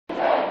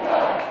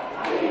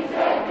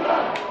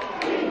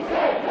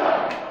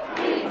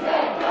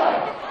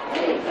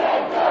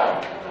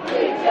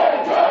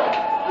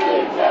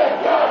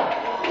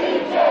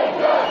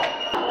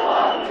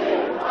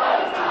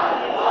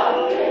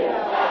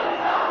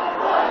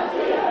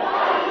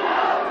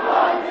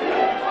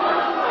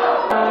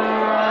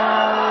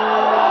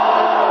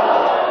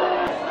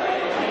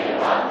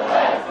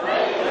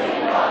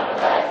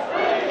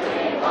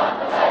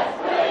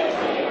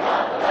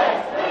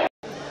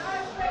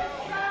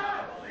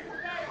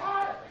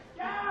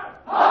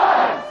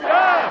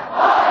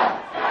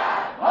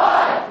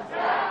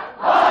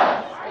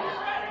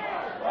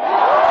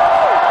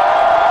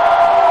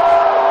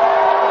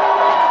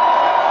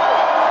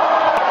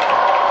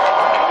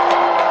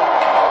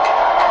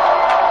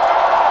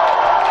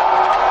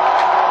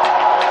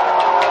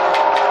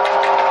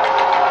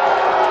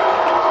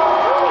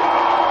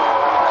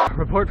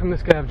from the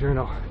Scav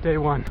journal, day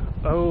 1.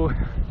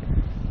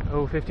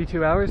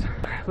 52 hours.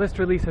 List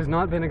release has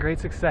not been a great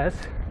success.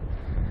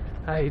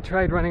 I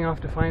tried running off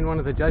to find one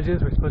of the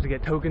judges. We're supposed to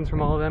get tokens from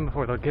all of them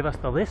before they'll give us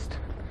the list.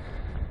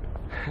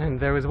 And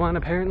there was one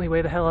apparently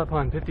way the hell up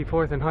on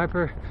 54th and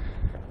Harper.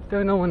 There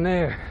was no one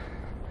there.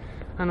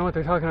 I don't know what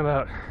they're talking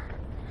about.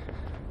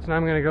 So now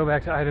I'm gonna go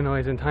back to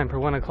Idenoise in time for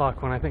 1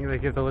 o'clock when I think they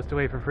give the list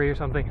away for free or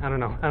something. I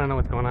don't know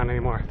what's going on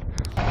anymore.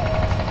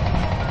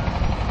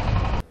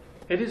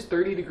 It is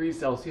 30 degrees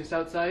Celsius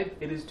outside.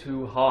 It is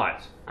too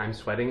hot. I'm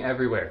sweating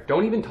everywhere.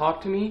 Don't even talk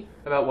to me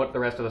about what the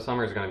rest of the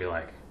summer is gonna be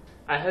like.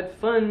 I had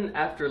fun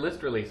after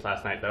list release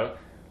last night though.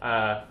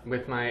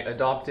 With my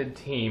adopted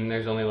team.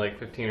 There's only like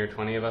 15 or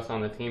 20 of us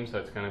on the team, so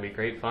it's gonna be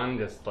great fun,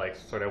 just like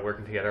sort of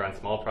working together on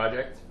small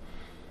projects.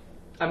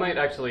 I might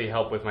actually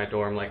help with my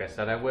dorm like I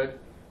said I would,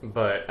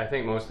 but I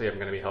think mostly I'm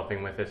gonna be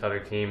helping with this other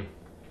team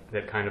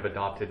that kind of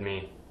adopted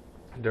me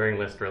during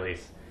list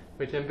release,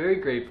 which I'm very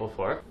grateful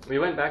for. We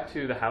went back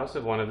to the house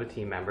of one of the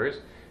team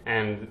members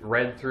and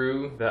read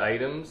through the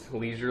items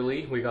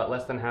leisurely. We got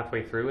less than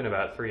halfway through in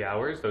about 3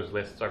 hours. Those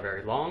lists are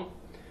very long,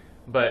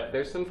 but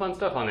there's some fun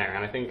stuff on there,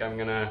 and I think I'm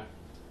gonna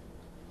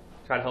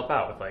try to help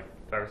out with like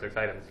 5 or 6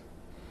 items.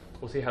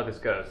 We'll see how this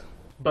goes.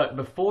 But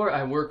before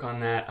I work on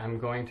that, I'm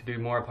going to do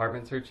more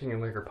apartment searching in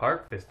Wicker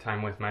Park, this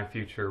time with my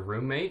future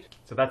roommate.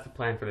 So that's the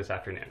plan for this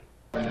afternoon.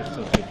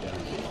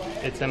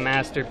 It's a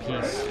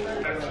masterpiece.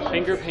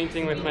 Finger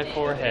painting with my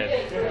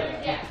forehead.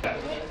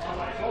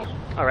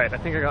 Alright, I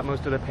think I got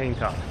most of the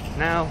paint off.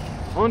 Now,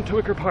 on to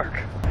Wicker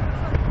Park.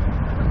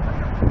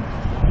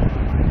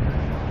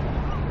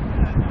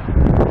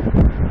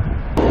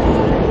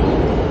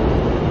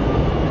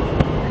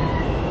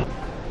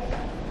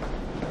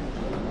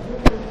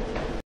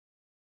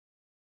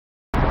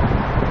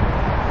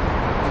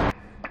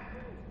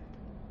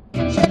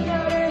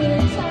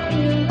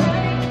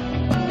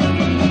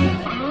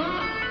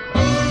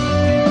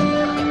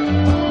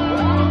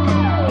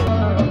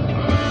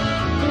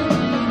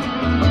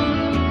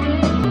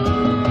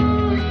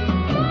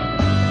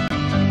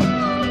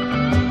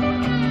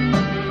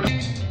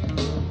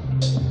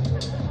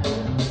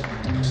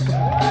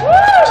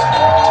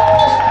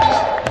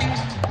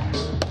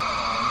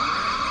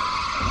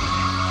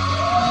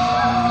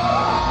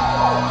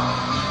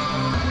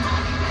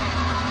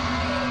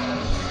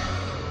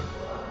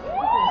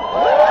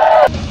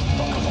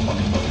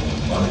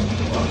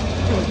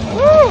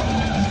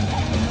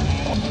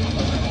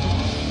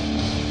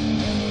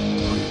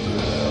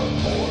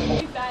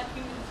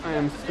 I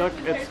am stuck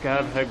at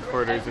Scav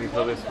headquarters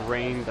until this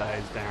rain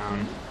dies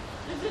down.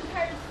 This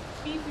entire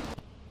species.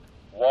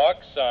 Walk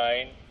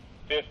sign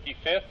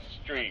 55th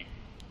Street.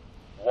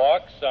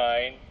 Walk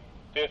sign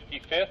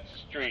 55th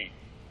Street.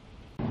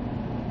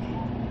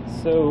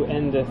 So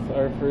endeth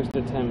our first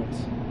attempt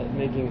at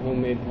making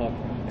homemade pop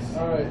rocks.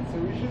 Alright, so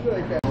we should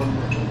like...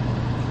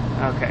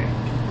 Okay,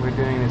 we're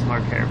doing this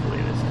more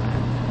carefully this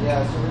time.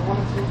 Yeah, so we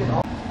want to take it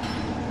off.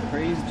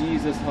 Praise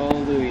Jesus,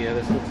 hallelujah.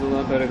 This looks a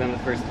lot better than the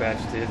first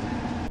batch did.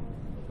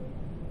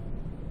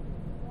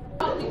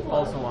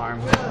 False alarm,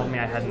 they told me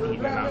I hadn't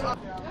eaten enough.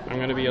 I'm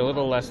gonna be a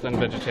little less than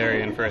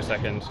vegetarian for a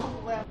second.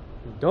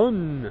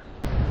 Done!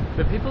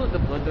 The people at the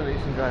blood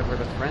donation drive were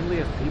the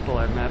friendliest people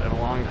I've met in a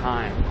long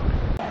time.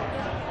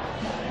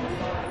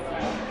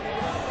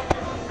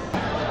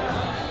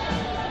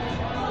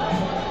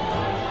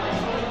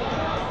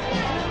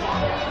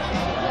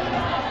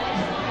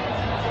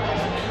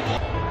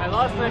 I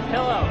lost my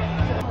pillow!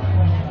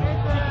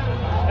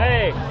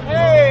 Hey!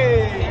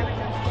 Hey!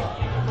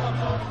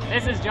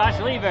 This is Josh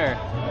Lever.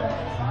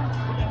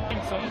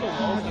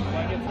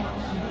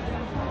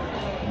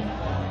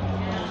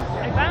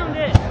 I found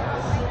it!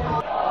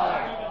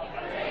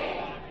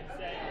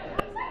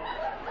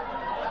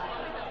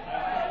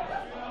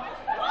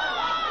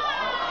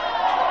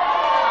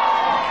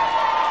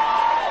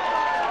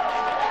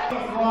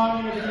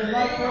 You've been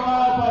late for a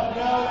while, but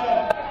know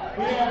that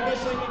we are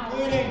officially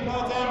concluding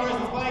Cotan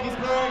versus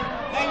Blankensburg.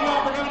 Thank you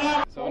all for coming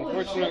out. So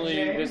unfortunately,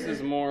 this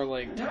is more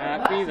like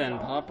taffy than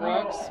pop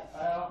rocks,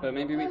 but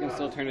maybe we can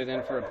still turn it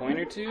in for a point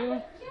or two.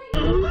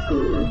 There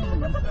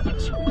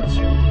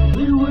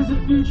was a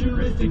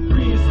futuristic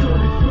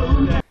prehistoric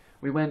road.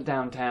 We went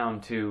downtown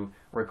to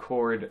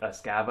record a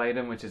Scav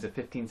item, which is a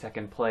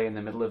 15-second play in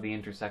the middle of the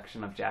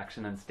intersection of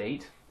Jackson and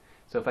State.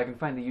 So if I can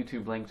find the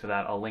YouTube link to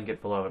that, I'll link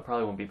it below. It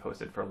probably won't be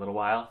posted for a little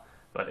while,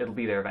 but it'll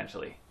be there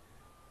eventually.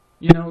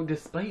 You know,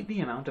 despite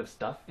the amount of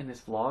stuff in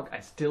this vlog,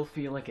 I still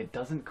feel like it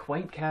doesn't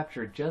quite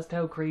capture just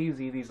how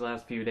crazy these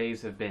last few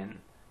days have been.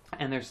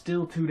 And there's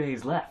still 2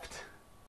 days left.